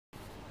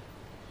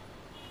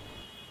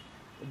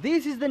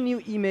This is the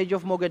new image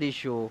of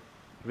Mogadishu,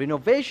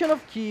 renovation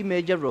of key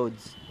major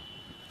roads.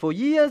 For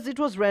years it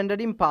was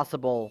rendered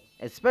impassable,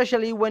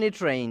 especially when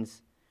it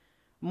rains.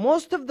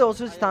 Most of those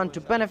who stand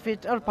to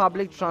benefit are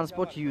public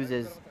transport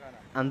users,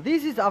 and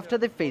this is after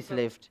the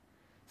facelift,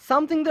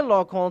 something the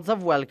locals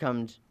have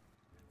welcomed.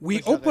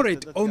 We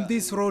operate on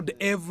this road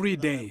every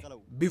day.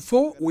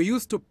 Before, we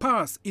used to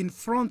pass in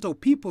front of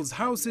people's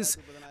houses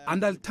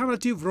and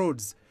alternative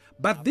roads,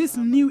 but this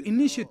new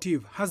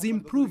initiative has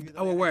improved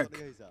our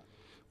work.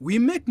 We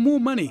make more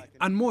money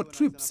and more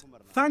trips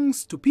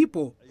thanks to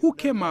people who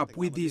came up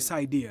with this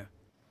idea.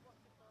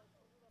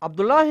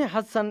 Abdullahi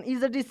Hassan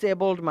is a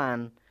disabled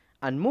man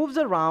and moves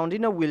around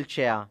in a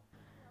wheelchair.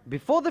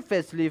 Before the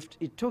facelift,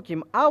 it took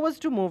him hours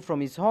to move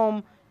from his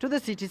home to the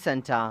city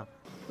center.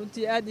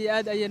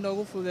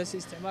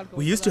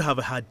 We used to have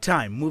a hard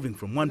time moving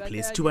from one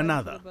place to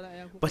another,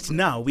 but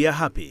now we are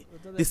happy.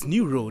 This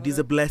new road is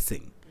a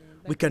blessing.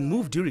 We can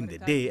move during the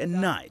day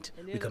and night.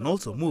 We can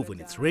also move when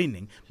it's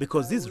raining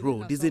because this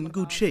road is in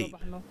good shape.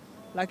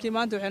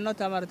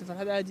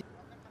 The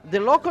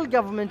local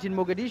government in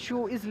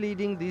Mogadishu is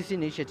leading this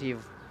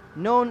initiative,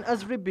 known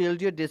as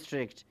Rebuild Your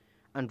District,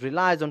 and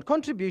relies on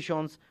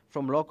contributions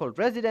from local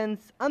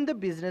residents and the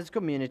business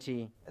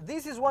community.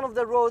 This is one of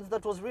the roads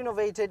that was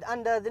renovated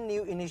under the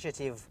new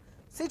initiative.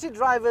 City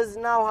drivers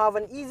now have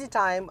an easy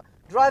time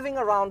driving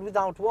around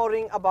without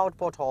worrying about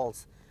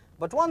potholes.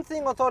 But one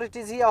thing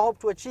authorities here hope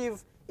to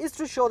achieve is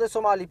to show the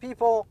Somali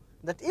people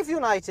that if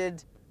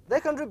united,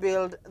 they can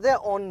rebuild their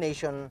own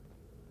nation.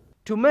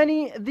 To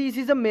many, this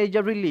is a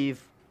major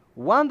relief,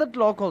 one that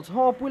locals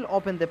hope will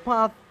open the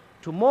path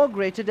to more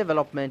greater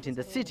development in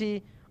the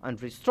city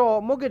and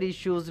restore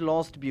Mogadishu's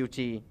lost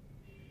beauty.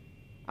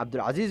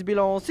 Abdul Aziz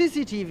Bilo,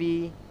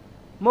 CCTV,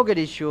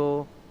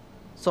 Mogadishu,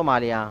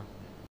 Somalia.